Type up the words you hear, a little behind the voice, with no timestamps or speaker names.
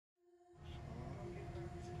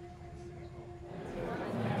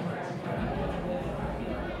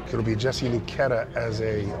It'll be Jesse Luketa as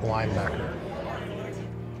a linebacker.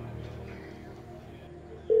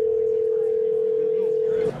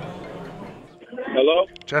 Hello?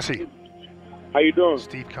 Jesse. How you doing?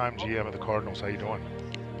 Steve Keim, GM of the Cardinals. How you doing?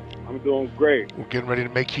 I'm doing great. We're getting ready to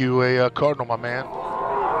make you a Cardinal, my man.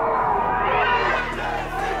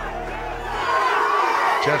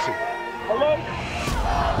 Jesse. Hello?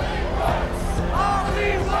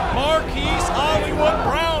 Marquise Hollywood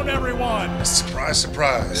Brown, everyone. Surprise,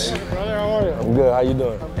 surprise. Brother, how are you? I'm good. How you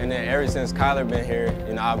doing? And then ever since Kyler been here,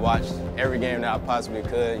 I've watched every game that I possibly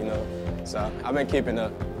could, So I've been keeping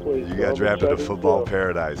up. You got drafted to football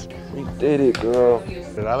paradise. We did it, girl.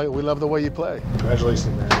 We love the way you play.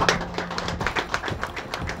 Congratulations, man.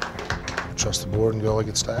 Trust the board and go like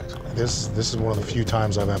it's stacked. This is one of the few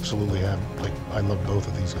times I've absolutely had, I love both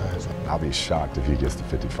of these guys. I'll be shocked if he gets to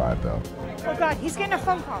 55, though. Oh, God, he's getting a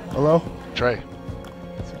phone call. Hello? Trey.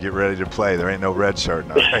 So get ready to play. There ain't no red shirt,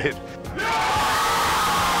 all right?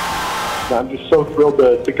 I'm just so thrilled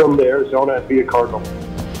to come to Arizona and be a Cardinal.